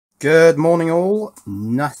Good morning all.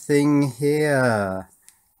 Nothing here.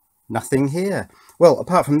 Nothing here. Well,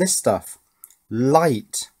 apart from this stuff,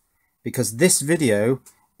 light, because this video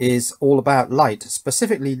is all about light,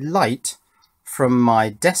 specifically light from my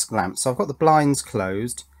desk lamp. So I've got the blinds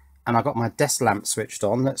closed and I've got my desk lamp switched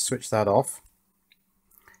on. Let's switch that off.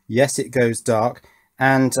 Yes, it goes dark,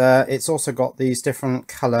 and it's also got these different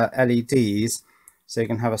color LEDs, so you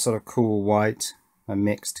can have a sort of cool white, a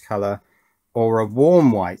mixed color, or a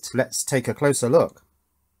warm white. Let's take a closer look.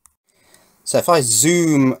 So if I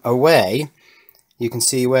zoom away, you can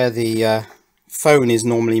see where the phone is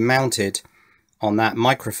normally mounted on that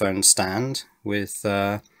microphone stand with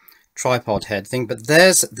tripod head thing, but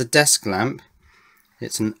there's the desk lamp.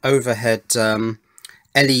 It's an overhead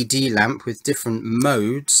LED lamp with different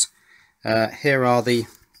modes. Here are the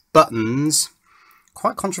buttons.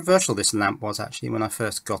 Quite controversial this lamp was actually when I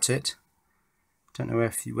first got it. Don't know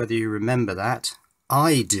whether you remember that.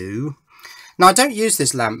 I do. Now I don't use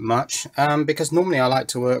this lamp much because normally I like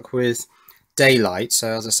to work with daylight. So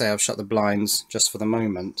as I say, I've shut the blinds just for the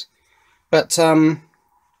moment. But when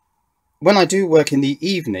I do work in the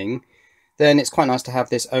evening, then it's quite nice to have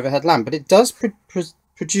this overhead lamp. But it does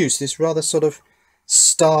produce this rather sort of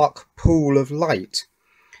stark pool of light.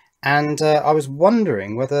 And I was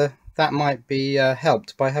wondering whether that might be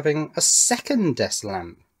helped by having a second desk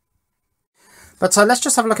lamp. But let's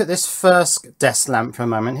just have a look at this first desk lamp for a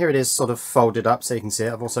moment. Here it is sort of folded up so you can see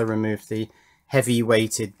it. I've also removed the heavy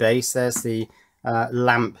weighted base. There's the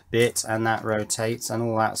lamp bit, and that rotates and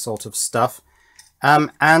all that sort of stuff.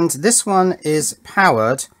 And this one is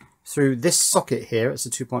powered through this socket here. It's a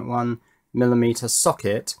 2.1mm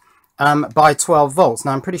socket by 12 volts.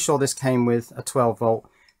 Now I'm pretty sure this came with a 12 volt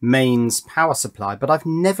mains power supply, but I've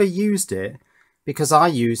never used it because I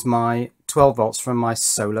use my 12 volts from my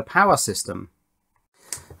solar power system.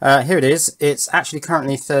 Here it is. It's actually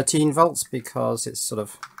currently 13 volts because it's sort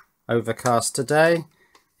of overcast today.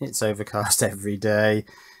 It's overcast every day.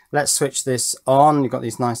 Let's switch this on. You've got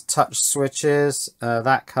these nice touch switches.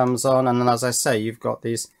 That comes on, and then as I say, you've got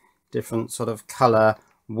these different sort of color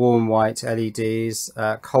warm white LEDs,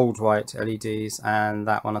 cold white LEDs, and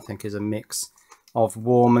that one I think is a mix of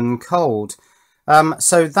warm and cold.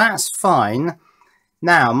 So that's fine.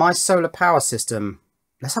 Now my solar power system.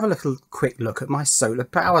 Let's have a quick look at my solar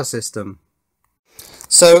power system.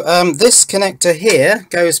 So this connector here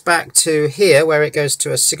goes back to here where it goes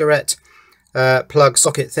to a cigarette plug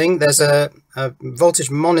socket thing. There's a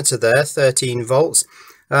voltage monitor there, 13 volts.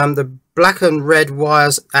 The black and red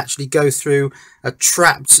wires actually go through a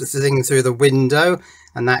trapped thing through the window,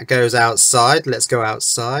 and that goes outside. Let's go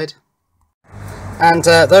outside. And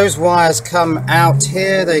those wires come out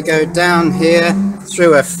here, they go down here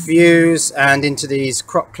through a fuse and into these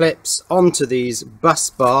crop clips onto these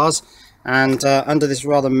bus bars, and under this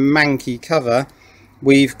rather manky cover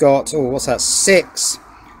we've got, oh what's that, 6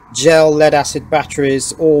 gel lead acid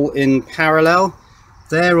batteries all in parallel.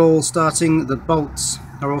 They're all starting, the bolts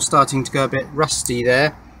are all starting to go a bit rusty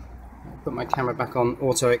there. I'll put my camera back on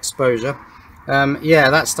auto exposure.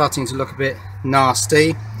 Yeah, that's starting to look a bit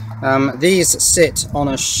nasty. These sit on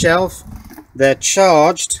a shelf. They're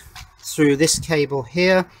charged through this cable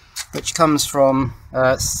here, which comes from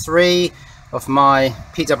 3 of my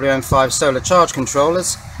PWM5 solar charge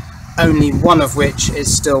controllers, only one of which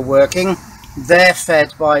is still working. They're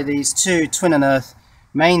fed by these 2 twin and earth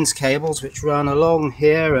mains cables, which run along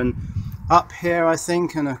here and up here I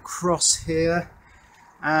think, and across here,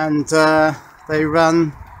 and they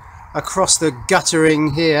run across the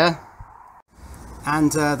guttering here,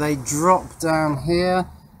 and they drop down here,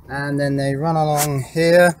 and then they run along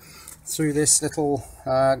here through this little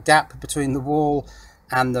gap between the wall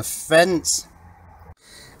and the fence,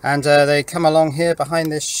 and they come along here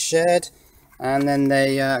behind this shed, and then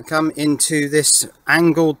they come into this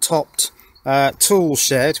angled topped tool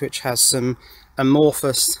shed, which has some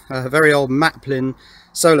amorphous very old Maplin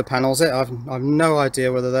solar panels. I've no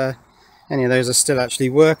idea whether any of those are still actually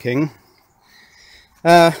working.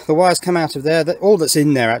 The wires come out of there. All that's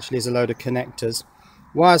in there actually is a load of connectors.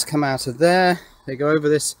 Wires come out of there, they go over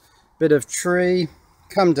this bit of tree,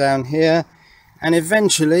 come down here, and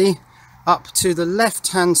eventually up to the left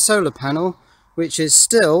hand solar panel, which is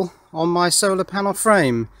still on my solar panel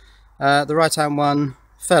frame. The right hand one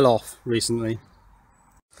fell off recently.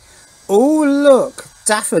 Oh look,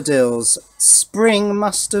 daffodils. Spring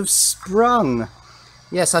must have sprung.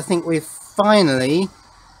 Yes, I think we've finally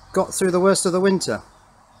got through the worst of the winter.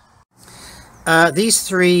 These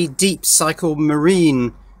 3 deep cycle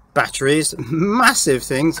marine batteries, massive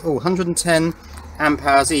things, 110 amp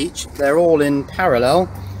hours each, they're all in parallel,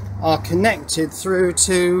 are connected through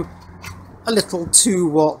to a little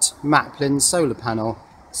 2-watt Maplin solar panel.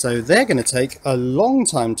 So they're going to take a long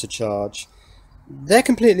time to charge. They're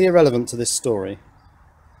completely irrelevant to this story.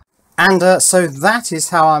 And so that is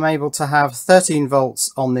how I'm able to have 13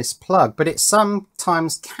 volts on this plug, but it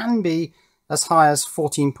sometimes can be as high as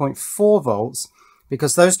 14.4 volts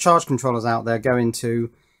because those charge controllers out there go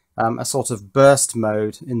into a sort of burst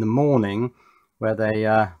mode in the morning where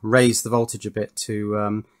they raise the voltage a bit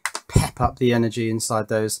to pep up the energy inside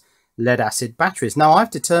those lead acid batteries. Now I've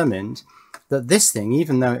determined that this thing,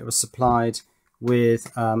 even though it was supplied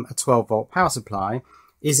with a 12 volt power supply,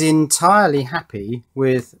 is entirely happy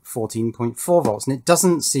with 14.4 volts, and it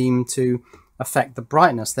doesn't seem to affect the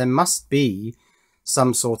brightness. There must be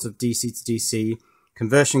some sort of DC to DC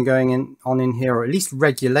conversion going on in here, or at least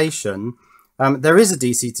regulation. There is a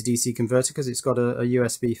DC to DC converter because it's got a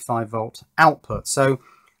USB 5 volt output. So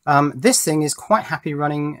this thing is quite happy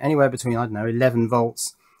running anywhere between, I don't know, 11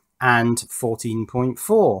 volts and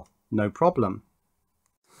 14.4, no problem.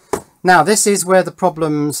 Now this is where the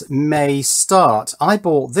problems may start. I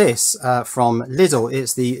bought this from Lidl.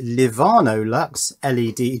 It's the Lux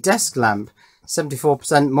LED desk lamp,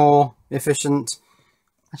 74% more efficient.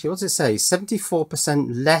 Actually, what does it say?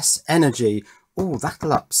 74% less energy. Oh,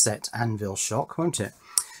 that'll upset Anvil Shock, won't it?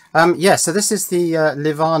 Yeah, so this is the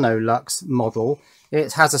Lux model.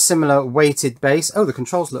 It has a similar weighted base. Oh, the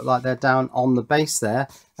controls look like they're down on the base there.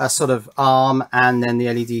 A sort of arm and then the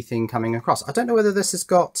LED thing coming across. I don't know whether this has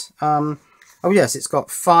got... oh, yes, it's got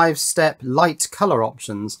 5-step light colour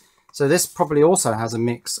options. So this probably also has a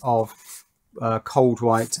mix of cold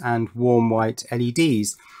white and warm white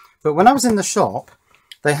LEDs. But when I was in the shop,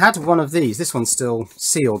 they had one of these. This one's still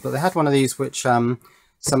sealed, but they had one of these which some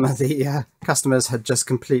of the customers had just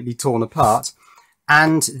completely torn apart.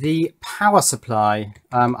 And the power supply,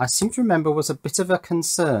 I seem to remember, was a bit of a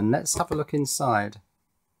concern. Let's have a look inside.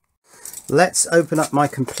 Let's open up my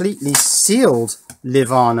completely sealed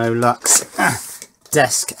Lux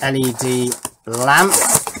desk LED lamp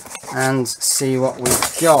and see what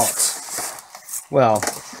we've got. Well,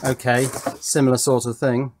 okay, similar sort of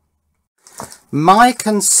thing. My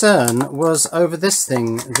concern was over this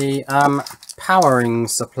thing, the powering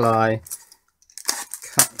supply.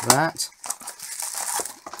 Cut that.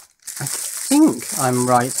 I think I'm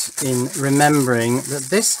right in remembering that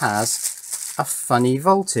this has a funny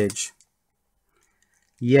voltage.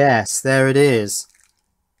 Yes, there it is.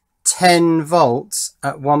 10 volts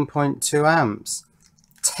at 1.2 amps.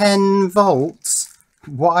 10 volts?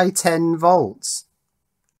 Why 10 volts?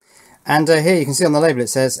 And here you can see on the label it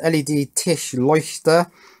says LED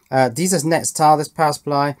Tischleuchter. Dieses Netzteil, this power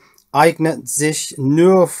supply, eignet sich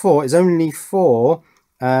nur für, is only for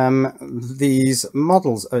these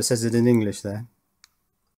models. Oh, it says it in English there.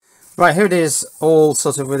 Right, here it is, all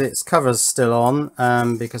sort of with its covers still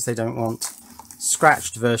on, because they don't want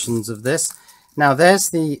scratched versions of this. Now there's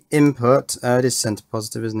the input. It is center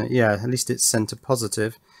positive, isn't it? Yeah, at least it's center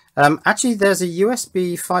positive. Actually, there's a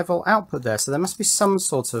USB 5 volt output there, so there must be some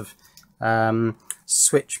sort of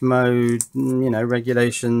switch mode, you know,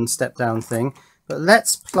 regulation step down thing. But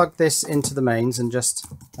let's plug this into the mains and just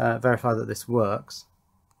verify that this works.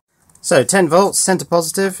 So 10 volts, center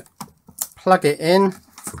positive, plug it in.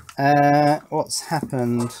 What's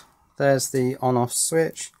happened? There's the on off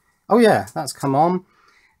switch. Oh yeah, that's come on.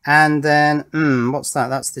 And then what's that?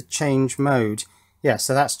 That's the change mode. Yeah,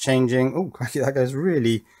 so that's changing. Oh, that goes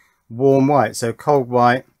really warm white. So cold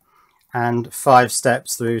white and 5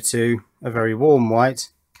 steps through to a very warm white.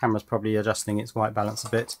 Camera's probably adjusting its white balance a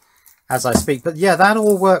bit as I speak. But yeah, that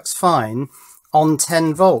all works fine on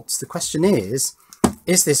 10 volts. The question is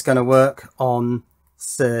this going to work on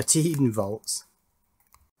 13 volts?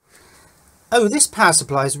 Oh, this power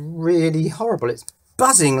supply is really horrible. It's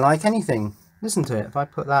buzzing like anything. Listen to it. If I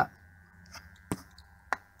put that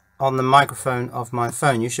on the microphone of my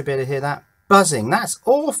phone, you should be able to hear that buzzing. That's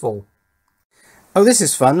awful. Oh, this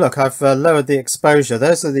is fun. Look, I've lowered the exposure.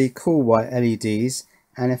 Those are the cool white LEDs.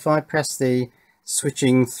 And if I press the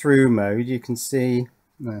switching through mode, you can see,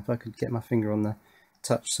 if I could get my finger on the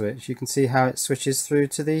touch switch, you can see how it switches through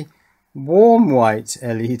to the warm white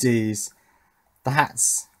LEDs.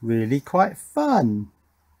 That's really quite fun.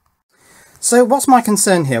 So what's my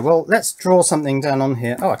concern here? Well, let's draw something down on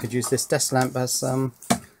here. Oh, I could use this desk lamp as some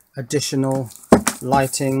additional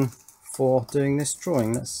lighting for doing this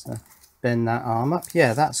drawing. Let's bend that arm up.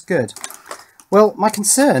 Yeah, that's good. Well, my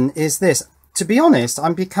concern is this. To be honest,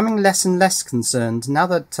 I'm becoming less and less concerned now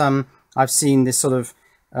that I've seen this sort of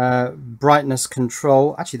brightness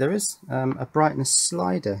control. Actually, there is a brightness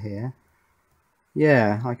slider here.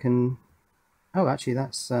 Yeah, I can... Oh, actually,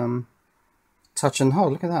 that's touch and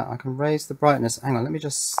hold. Look at that. I can raise the brightness. Hang on, let me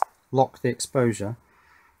just lock the exposure,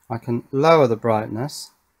 I can lower the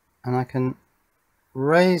brightness and I can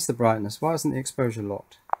raise the brightness. Why isn't the exposure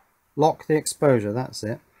locked? Lock the exposure, that's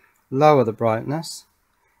it. Lower the brightness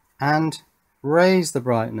and raise the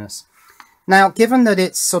brightness. Now, given that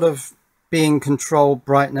it's sort of being controlled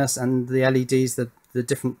brightness and the LEDs, the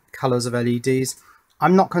different colors of LEDs,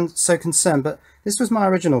 I'm not so concerned, but this was my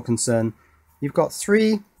original concern. You've got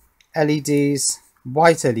 3 LEDs,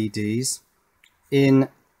 white LEDs in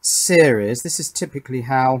series. This is typically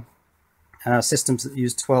how systems that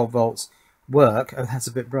use 12 volts work. Oh, that's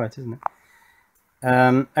a bit bright, isn't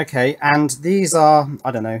it? Okay, and these are,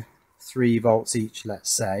 I don't know, 3 volts each, let's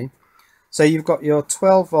say. So you've got your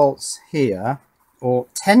 12 volts here, or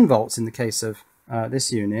 10 volts in the case of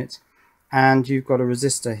this unit, and you've got a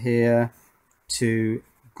resistor here to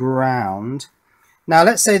ground. Now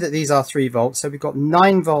let's say that these are 3 volts, so we've got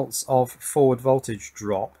 9 volts of forward voltage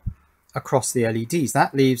drop across the LEDs.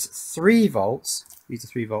 That leaves 3 volts, these are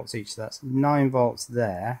 3 volts each, so that's 9 volts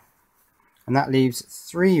there, and that leaves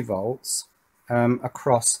 3 volts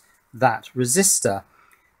across that resistor.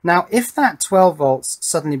 Now if that 12 volts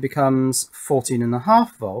suddenly becomes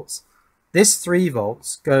 14.5 volts, this 3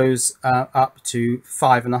 volts goes up to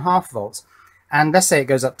 5.5 volts. And let's say it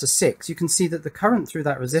goes up to 6. You can see that the current through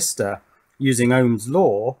that resistor, using Ohm's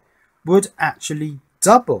law, would actually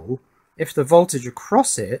double if the voltage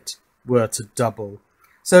across it were to double.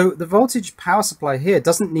 So the voltage power supply here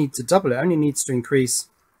doesn't need to double. It only needs to increase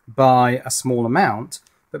by a small amount.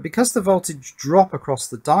 But because the voltage drop across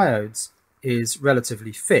the diodes is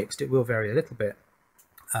relatively fixed, it will vary a little bit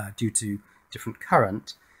due to different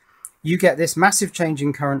current, you get this massive change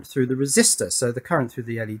in current through the resistor. So the current through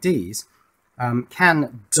the LEDs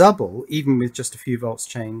can double even with just a few volts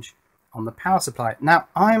change on the power supply. Now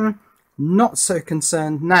I'm not so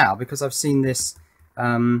concerned now because I've seen this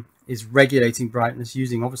is regulating brightness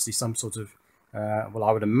using obviously some sort of well,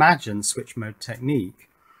 I would imagine switch mode technique.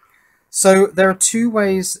 So there are 2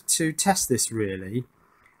 ways to test this really.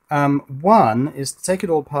 One is to take it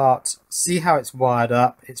all apart, see how it's wired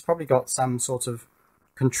up. It's probably got some sort of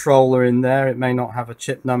controller in there. It may not have a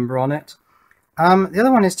chip number on it. The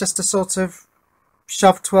other one is just to sort of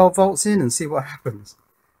shove 12 volts in and see what happens.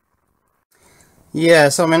 Yeah,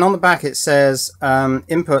 so I mean on the back it says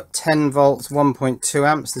input 10 volts 1.2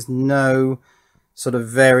 amps. There's no sort of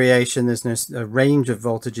variation, there's no range of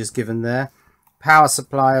voltages given there. Power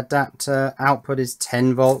supply adapter output is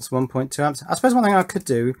 10 volts 1.2 amps. I suppose one thing I could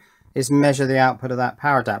do is measure the output of that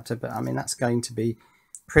power adapter, but I mean that's going to be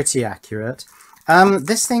pretty accurate.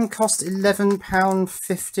 This thing cost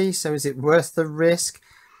 £11.50, so is it worth the risk?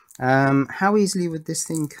 How easily would this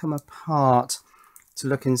thing come apart to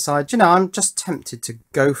look inside? You know, I'm just tempted to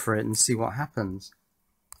go for it and see what happens.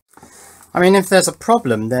 I mean, if there's a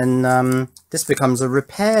problem, then this becomes a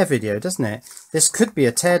repair video, doesn't it? This could be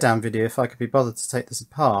a teardown video if I could be bothered to take this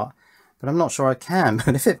apart, but I'm not sure I can.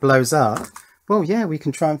 But if it blows up, well, yeah, we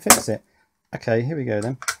can try and fix it. Okay, here we go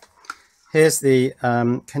then. Here's the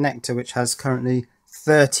connector, which has currently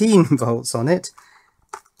 13 volts on it.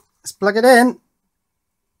 Let's plug it in.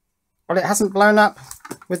 Well, it hasn't blown up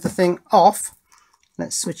with the thing off.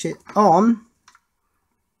 Let's switch it on.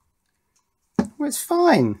 Well, it's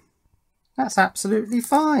fine. That's absolutely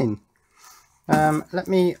fine. Let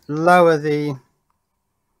me lower the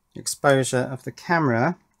exposure of the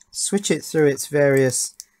camera, switch it through its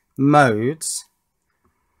various modes.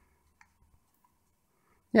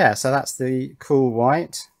 Yeah, so that's the cool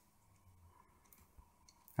white.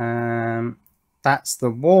 That's the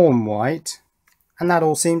warm white. And that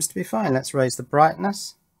all seems to be fine. Let's raise the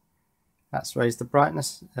brightness. Let's raise the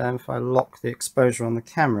brightness. If I lock the exposure on the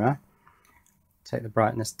camera, take the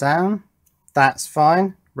brightness down. That's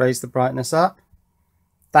fine. Raise the brightness up.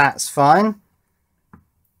 That's fine.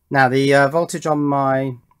 Now the voltage on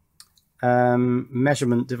my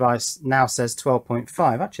measurement device now says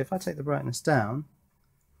 12.5. Actually, if I take the brightness down,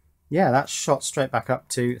 yeah, that's shot straight back up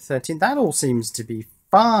to 13. That all seems to be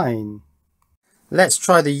fine. Let's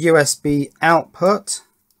try the USB output.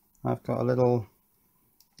 I've got a little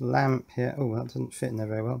lamp here. Oh, that doesn't fit in there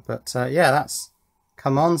very well. But yeah, that's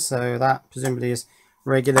come on. So that presumably is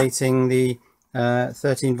regulating the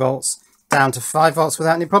 13 volts down to 5 volts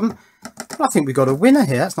without any problem. Well, I think we've got a winner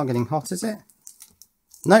here. That's not getting hot, is it?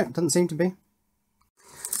 No, it doesn't seem to be.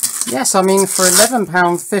 Yes, I mean, for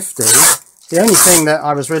 £11.50, the only thing that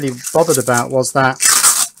I was really bothered about was that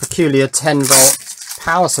peculiar 10 volt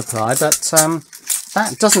power supply, but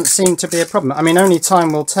that doesn't seem to be a problem. I mean, only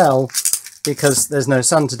time will tell, because there's no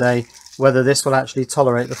sun today, whether this will actually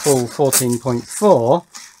tolerate the full 14.4.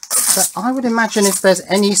 But I would imagine if there's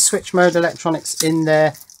any switch mode electronics in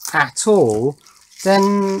there at all,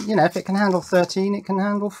 then, you know, if it can handle 13, it can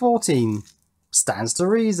handle 14. Stands to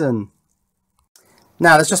reason.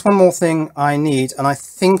 Now, there's just one more thing I need, and I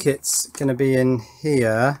think it's going to be in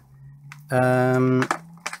here.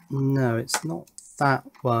 No, it's not that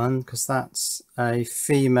one, because that's a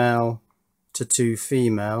female to 2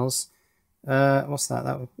 females. What's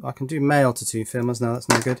that? I can do male to 2 females. No, that's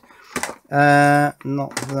no good.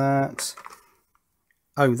 Not that.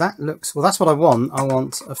 Oh, that looks... Well, that's what I want. I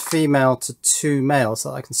want a female to 2 males so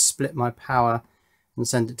that I can split my power and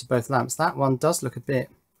send it to both lamps. That one does look a bit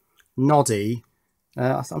noddy.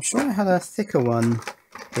 I'm sure I had a thicker one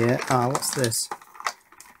here. Ah, what's this?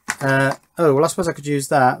 Oh, well, I suppose I could use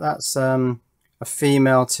that. That's a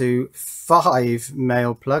female to 5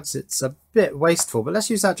 male plugs. It's a bit wasteful, but let's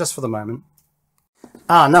use that just for the moment.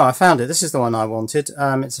 Ah, no, I found it. This is the one I wanted.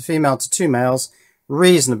 It's a female to 2 males,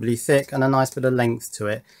 reasonably thick and a nice bit of length to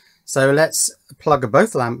it. So let's plug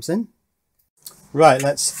both lamps in. Right,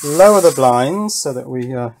 let's lower the blinds so that we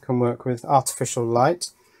can work with artificial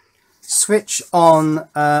light. Switch on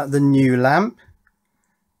the new lamp.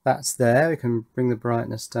 That's there. We can bring the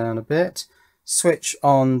brightness down a bit. Switch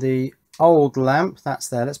on the old lamp. That's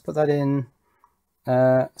there. Let's put that in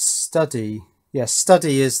study. Yes,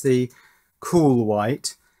 study is the cool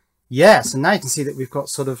white. Yes, and now you can see that we've got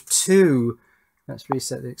sort of 2. Let's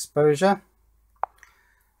reset the exposure.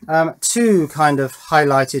 2 kind of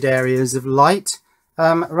highlighted areas of light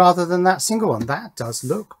rather than that single one. That does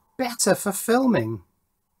look better for filming.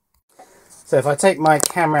 So if I take my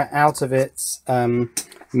camera out of its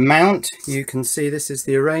mount, you can see this is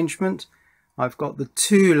the arrangement. I've got the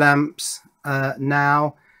 2 lamps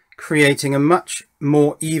now creating a much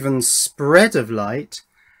more even spread of light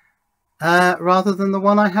rather than the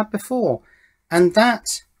one I had before. And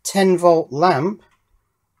that 10-volt lamp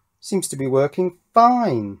seems to be working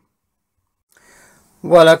fine.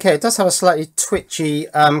 Well, okay, it does have a slightly twitchy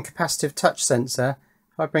capacitive touch sensor.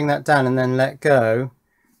 If I bring that down and then let go,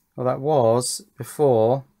 well, that was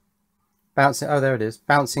before bouncing. Oh, there it is,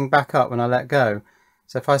 bouncing back up when I let go.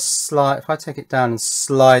 So if I take it down and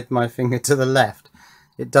slide my finger to the left,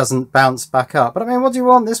 it doesn't bounce back up. But I mean, what do you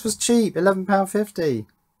want? This was cheap, £11.50.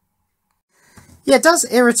 Yeah, it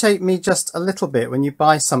does irritate me just a little bit when you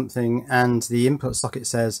buy something and the input socket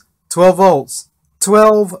says 12 volts,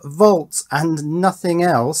 12 volts and nothing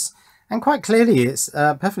else. And quite clearly it's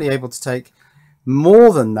perfectly able to take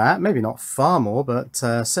more than that, maybe not far more, but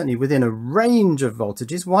certainly within a range of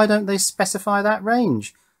voltages. Why don't they specify that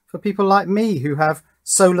range for people like me who have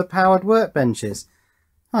solar powered workbenches?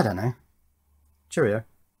 I don't know. Cheerio.